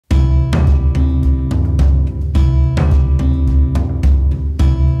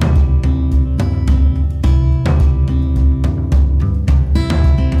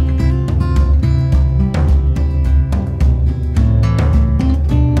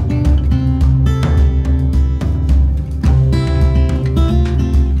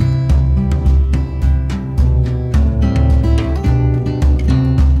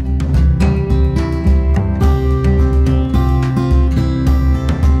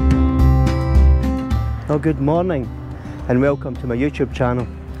Well, good morning and welcome to my YouTube channel.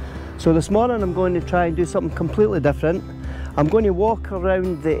 So this morning I'm going to try and do something completely different. I'm going to walk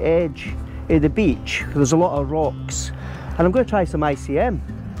around the edge of the beach. There's a lot of rocks and I'm going to try some ICM.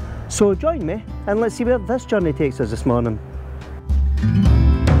 So join me and let's see where this journey takes us this morning.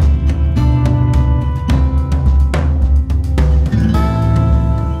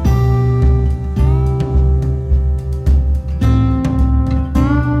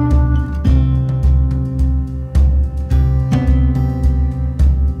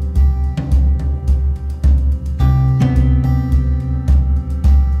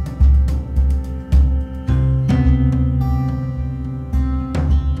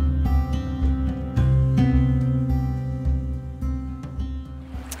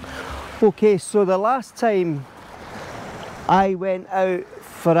 Okay, so the last time I went out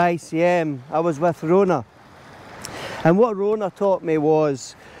for ICM, I was with Rona. And what Rona taught me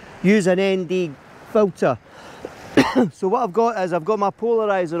was use an ND filter. So what I've got is I've got my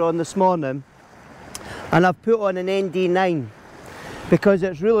polarizer on this morning and I've put on an ND9 because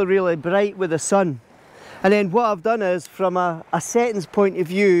it's really bright with the sun. And then what I've done is, from a settings point of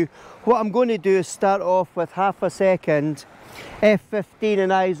view, what I'm going to do is start off with half a second, F15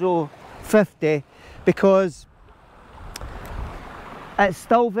 and ISO 50, because it's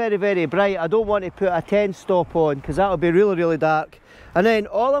still very bright. I don't want to put a 10 stop on because that'll be really dark. And then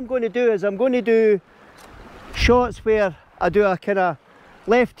all I'm going to do is I'm going to do shots where I do a kind of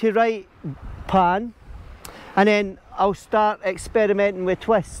left to right pan, and then I'll start experimenting with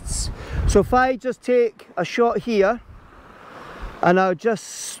twists. So if I just take a shot here and I'll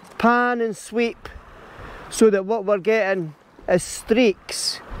just pan and sweep so that what we're getting is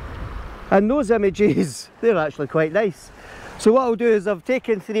streaks. And those images, they're actually quite nice. So what I'll do is I've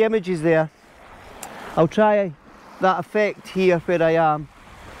taken 3 images there. I'll try that effect here where I am.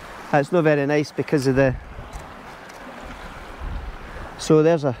 It's not very nice because of the... So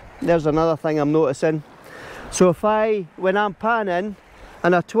there's another thing I'm noticing. So when I'm panning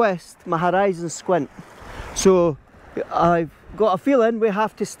and I twist, my horizon squint. So I've got a feeling we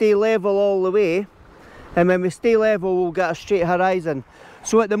have to stay level all the way. And when we stay level, we'll get a straight horizon.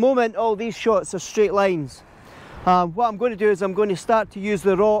 So at the moment, all these shots are straight lines. What I'm going to do is I'm going to start to use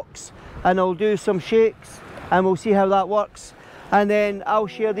the rocks and I'll do some shakes and we'll see how that works. And then I'll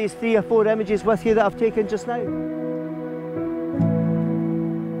share these 3 or 4 images with you that I've taken just now.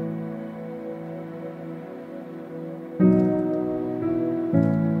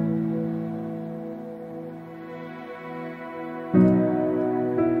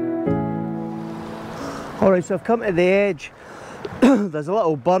 Alright, so I've come to the edge. There's a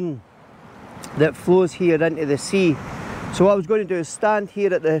little burn that flows here into the sea. So what I was going to do is stand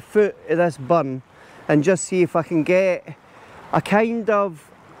here at the foot of this burn and just see if I can get a kind of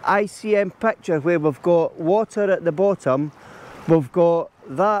ICM picture where we've got water at the bottom, we've got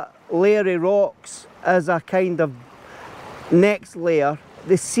that layer of rocks as a kind of next layer,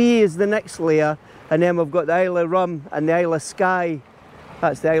 the sea is the next layer, and then we've got the Isle of Rum and the Isle of Skye.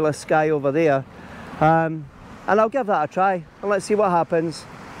 That's the Isle of Skye over there. And I'll give that a try and let's see what happens.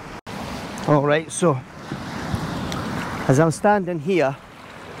 Alright, so as I'm standing here,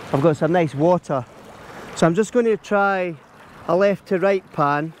 I've got some nice water. So I'm just going to try a left to right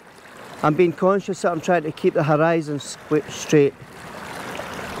pan. I'm being conscious that I'm trying to keep the horizon straight.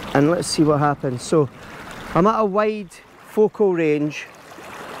 And let's see what happens. So I'm at a wide focal range.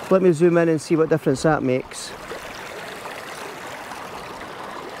 Let me zoom in and see what difference that makes.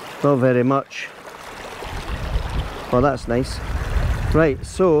 Not very much. Well, that's nice. Right,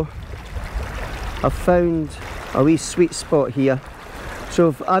 so I've found a wee sweet spot here. So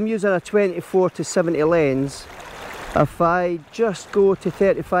if I'm using a 24 to 70 lens, if I just go to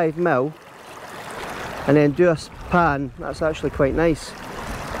 35mm and then do a pan, that's actually quite nice.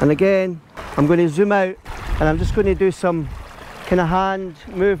 And again, I'm going to zoom out and I'm just going to do some kind of hand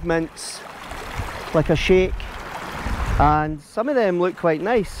movements like a shake, and some of them look quite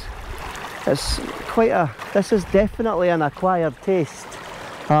nice. This is definitely an acquired taste.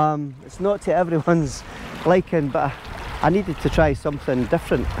 It's not to everyone's liking, but I needed to try something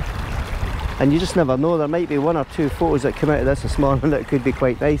different. And you just never know, there might be 1 or 2 photos that come out of this morning that could be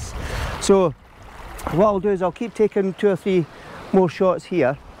quite nice. So what I'll do is I'll keep taking 2 or 3 more shots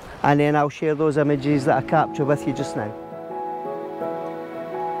here, and then I'll share those images that I capture with you just now.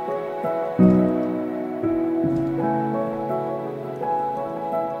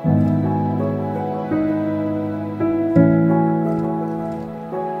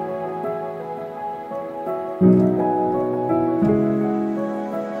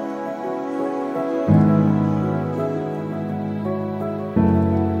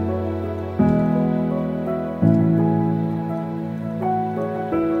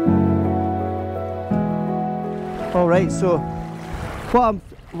 Right, so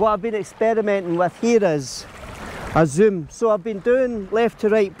what I've been experimenting with here is a zoom. So I've been doing left to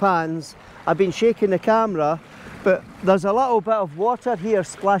right pans, I've been shaking the camera, but there's a little bit of water here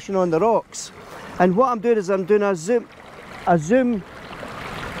splashing on the rocks. And what I'm doing is I'm doing a zoom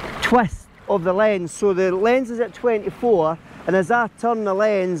twist of the lens. So the lens is at 24, and as I turn the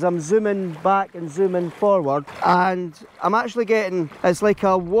lens, I'm zooming back and zooming forward, and I'm actually getting, it's like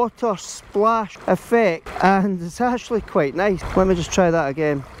a water splash effect, and it's actually quite nice. Let me just try that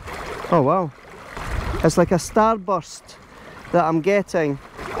again. Oh wow, it's like a starburst that I'm getting.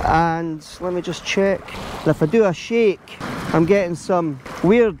 And let me just check, and if I do a shake, I'm getting some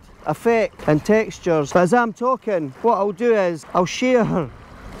weird effect and textures. But as I'm talking, what I'll do is I'll share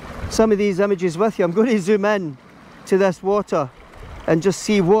some of these images with you. I'm going to zoom in to this water and just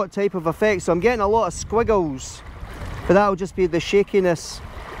see what type of effect. So I'm getting a lot of squiggles, but that'll just be the shakiness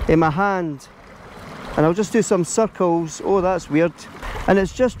in my hand. And I'll just do some circles. Oh, that's weird. And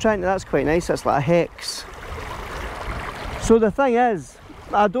it's just trying to, that's quite nice, it's like a hex. So the thing is,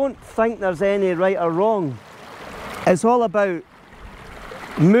 I don't think there's any right or wrong. It's all about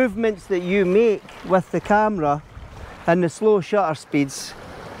movements that you make with the camera and the slow shutter speeds.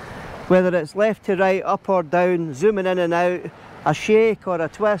 Whether it's left to right, up or down, zooming in and out, a shake or a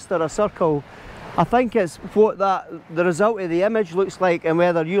twist or a circle. I think it's what the result of the image looks like and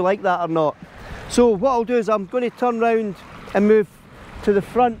whether you like that or not. So what I'll do is I'm going to turn round and move to the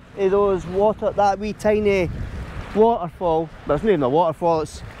front of those that wee tiny waterfall. But it's not even a waterfall,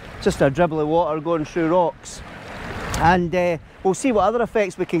 it's just a dribble of water going through rocks. And we'll see what other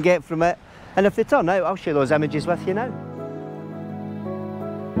effects we can get from it. And if they turn out, I'll share those images with you now.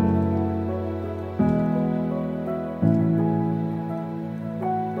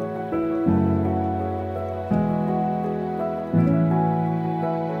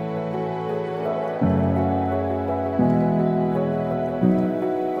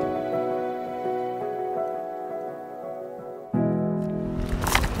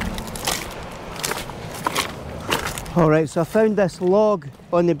 Alright, so I found this log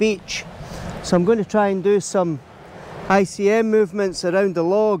on the beach, so I'm going to try and do some ICM movements around the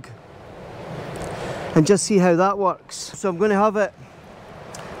log and just see how that works. So I'm going to have it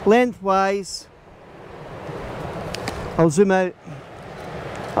lengthwise. I'll zoom out,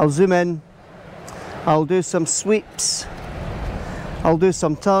 I'll zoom in, I'll do some sweeps, I'll do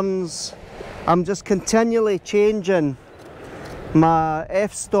some turns. I'm just continually changing my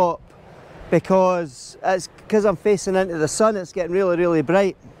f-stop because I'm facing into the sun, it's getting really, really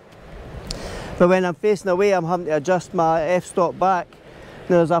bright. But when I'm facing away, I'm having to adjust my f-stop back.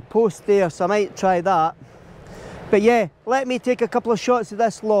 There's a post there, so I might try that. But yeah, let me take a couple of shots of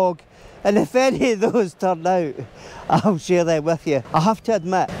this log, and if any of those turn out, I'll share them with you. I have to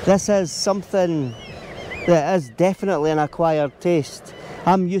admit, this is something that is definitely an acquired taste.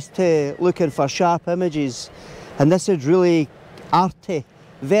 I'm used to looking for sharp images, and this is really arty.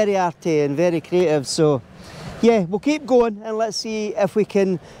 Very arty and very creative. So yeah, we'll keep going and let's see if I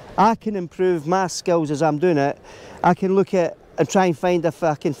can improve my skills as I'm doing it. I can look at and try and find if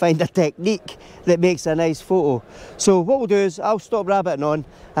I can find a technique that makes a nice photo. So what we'll do is I'll stop rabbiting on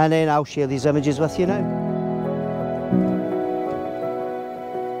and then I'll share these images with you now.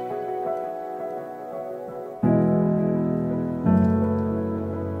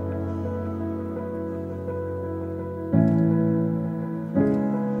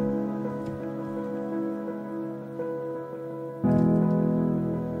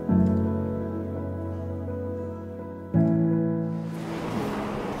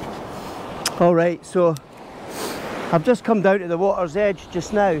 Alright, so I've just come down to the water's edge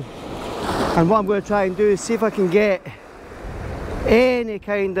just now, and what I'm going to try and do is see if I can get any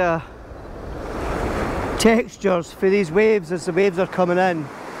kind of textures for these waves as the waves are coming in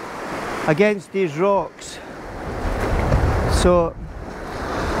against these rocks. So,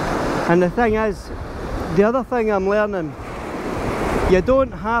 and the thing is, the other thing I'm learning, you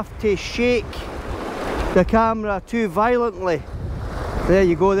don't have to shake the camera too violently. There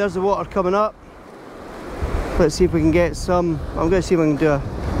you go, there's the water coming up. Let's see if we can get some, I'm going to see if we can do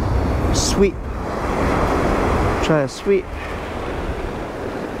a sweep. Try a sweep.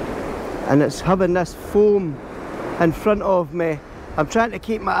 And it's having this foam in front of me. I'm trying to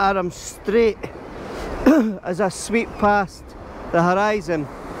keep my arms straight as I sweep past the horizon.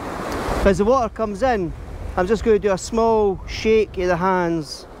 But as the water comes in, I'm just going to do a small shake of the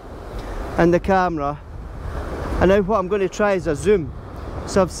hands and the camera. And now what I'm going to try is a zoom.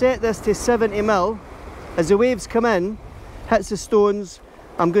 So I've set this to 70mm. As the waves come in, hits the stones,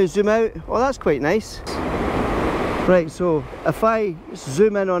 I'm going to zoom out. Oh, that's quite nice. Right, so if I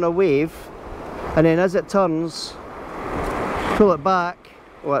zoom in on a wave, and then as it turns, pull it back.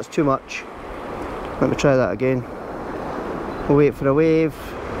 Oh, that's too much. Let me try that again. We'll wait for a wave.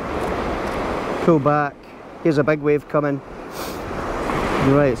 Pull back. Here's a big wave coming.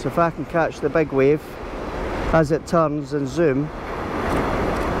 Right, so if I can catch the big wave as it turns and zoom.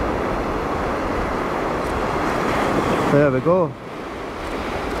 There we go.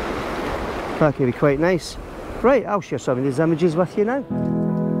 That could be quite nice. Right, I'll share some of these images with you now.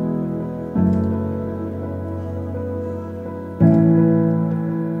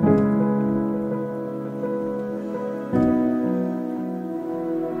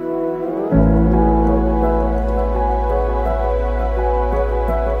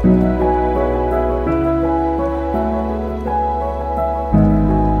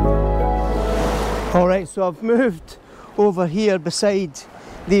 Alright, so I've moved over here beside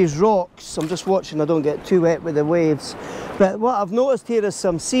these rocks. I'm just watching I don't get too wet with the waves. But what I've noticed here is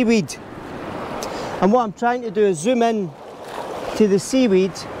some seaweed. And what I'm trying to do is zoom in to the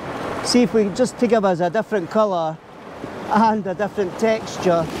seaweed, see if we can just to give us a different colour and a different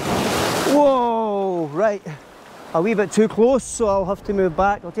texture. Whoa! Right, a wee bit too close, so I'll have to move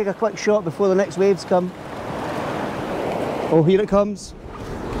back. I'll take a quick shot before the next waves come. Oh, here it comes.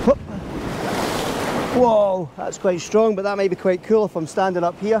 Whoop. Whoa, that's quite strong, but that might be quite cool if I'm standing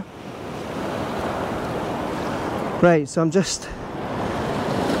up here. Right, so I'm just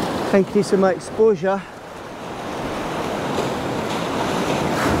increasing my exposure.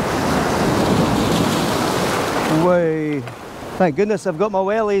 Way. Thank goodness I've got my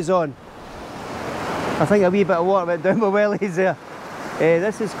wellies on. I think a wee bit of water went down my wellies there.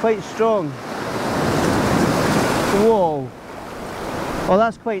 This is quite strong. Whoa. Oh,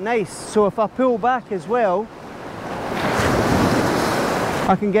 that's quite nice. So if I pull back as well,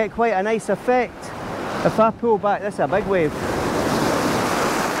 I can get quite a nice effect. If I pull back, this is a big wave.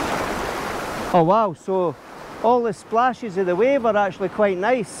 Oh wow, so all the splashes of the wave are actually quite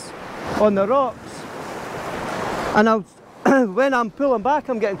nice on the rocks. And when I'm pulling back,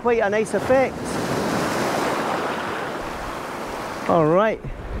 I'm getting quite a nice effect. Alright,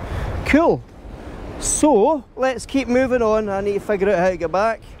 cool. So, let's keep moving on. I need to figure out how to get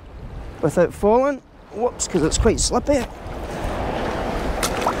back without falling. Whoops, because it's quite slippy.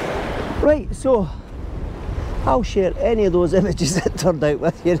 Right, so I'll share any of those images that turned out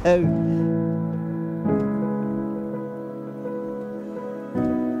with you now.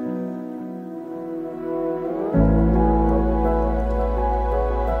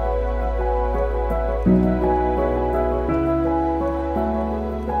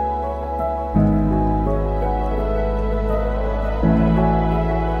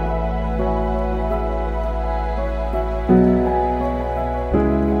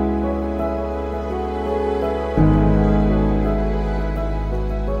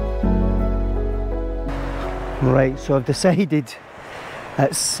 Right, so I've decided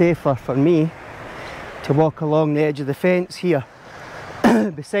it's safer for me to walk along the edge of the fence here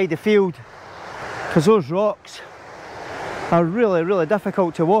beside the field, because those rocks are really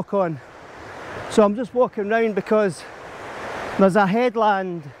difficult to walk on. So I'm just walking round because there's a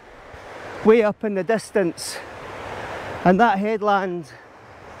headland way up in the distance, and that headland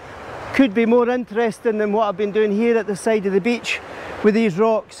could be more interesting than what I've been doing here at the side of the beach with these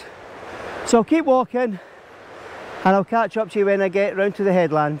rocks. So I'll keep walking and I'll catch up to you when I get round to the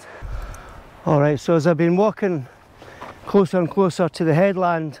headland. Alright, so as I've been walking closer and closer to the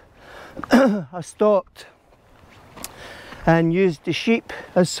headland, I stopped and used the sheep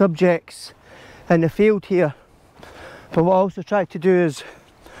as subjects in the field here. But what I also tried to do is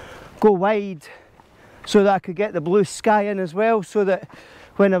go wide so that I could get the blue sky in as well, so that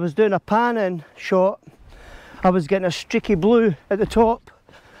when I was doing a pan-in shot, I was getting a streaky blue at the top.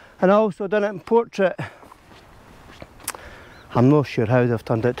 And I also done it in portrait. I'm not sure how they've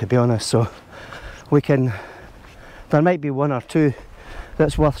turned out, to be honest, so there might be one or two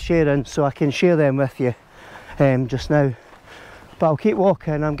that's worth sharing, so I can share them with you just now. But I'll keep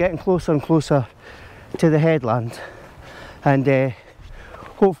walking. I'm getting closer and closer to the headland, and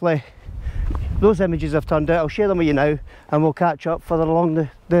hopefully those images have turned out. I'll share them with you now and we'll catch up further along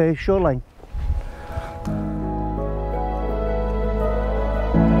the shoreline.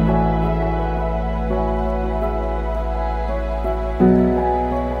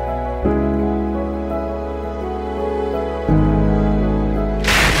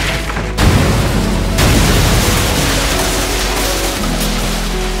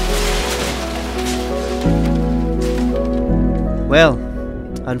 Well,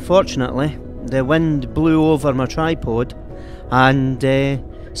 unfortunately, the wind blew over my tripod and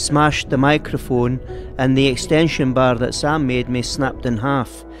smashed the microphone, and the extension bar that Sam made me snapped in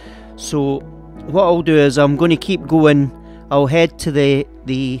half. So what I'll do is I'm going to keep going I'll head to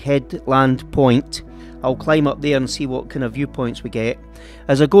the headland point. I'll climb up there and see what kind of viewpoints we get.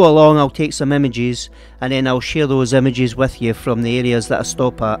 As I go along, I'll take some images and then I'll share those images with you from the areas that I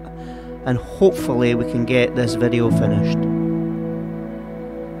stop at, and hopefully we can get this video finished.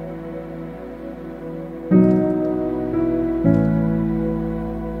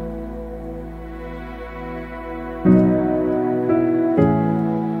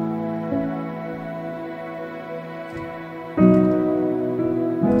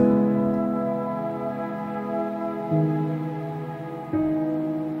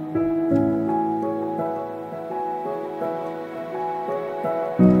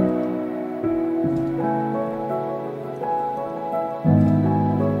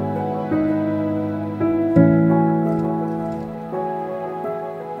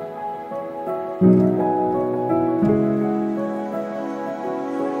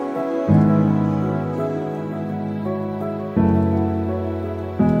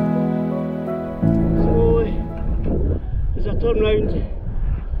 Turn round,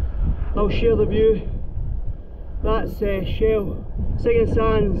 I'll share the view. That's Shell, Singing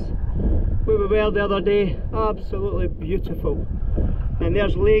Sands, where we were the other day. Absolutely beautiful. And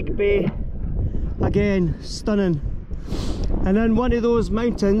there's Lake Bay, again stunning. And then one of those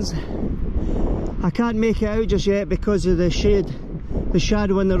mountains, I can't make it out just yet because of the shade, the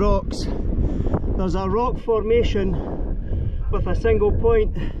shadow in the rocks. There's a rock formation with a single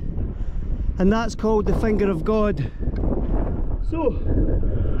point, and that's called the Finger of God. So,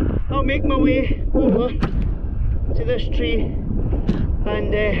 I'll make my way over to this tree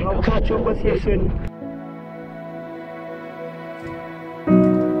and I'll catch up with you soon.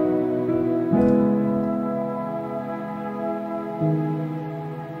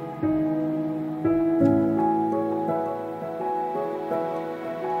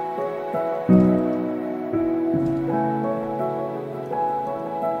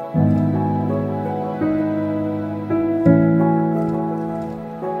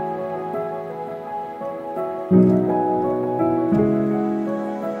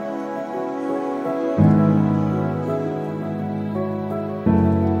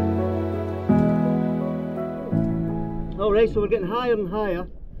 Alright, so we're getting higher and higher.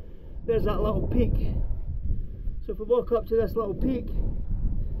 There's that little peak. So if we walk up to this little peak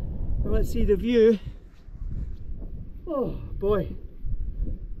and let's see the view. Oh boy.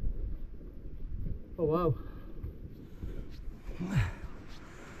 Oh wow.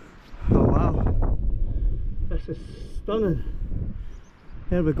 Oh wow. This is stunning.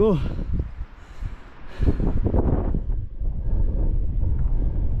 There we go.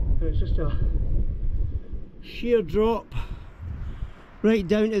 And it's just a sheer drop right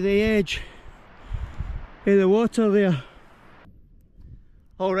down to the edge of the water there.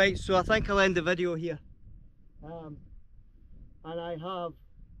 Alright, so I think I'll end the video here. And I have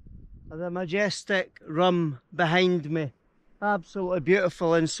the majestic Rum behind me. Absolutely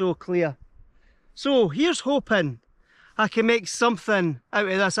beautiful and so clear. So here's hoping I can make something out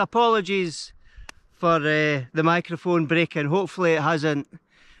of this. Apologies for the microphone breaking. Hopefully it hasn't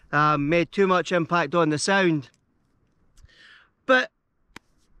made too much impact on the sound. But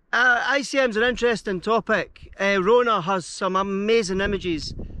ICM's an interesting topic. Rona has some amazing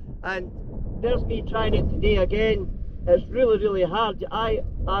images, and there's me trying it today again. It's really hard. I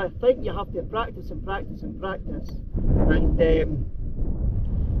think you have to practice and practice and practice, and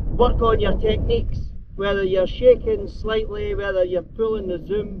work on your techniques, whether you're shaking slightly, whether you're pulling the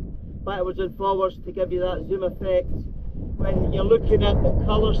zoom backwards and forwards to give you that zoom effect, when you're looking at the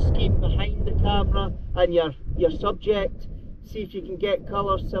colour scheme behind the camera and your subject, see if you can get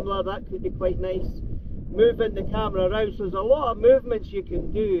colours similar. That could be quite nice. Moving the camera around, so there's a lot of movements you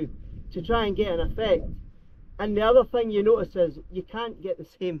can do to try and get an effect. And the other thing you notice is you can't get the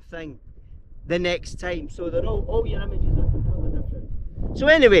same thing the next time, so they're all your images are completely different. So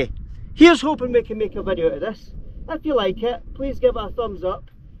anyway, here's hoping we can make a video out of this. If you like it, please give it a thumbs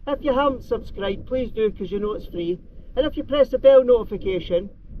up. If you haven't subscribed, please do, because you know it's free. And if you press the bell notification,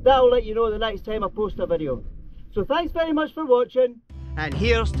 that'll let you know the next time I post a video. So thanks very much for watching, and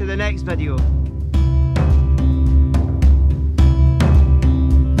here's to the next video.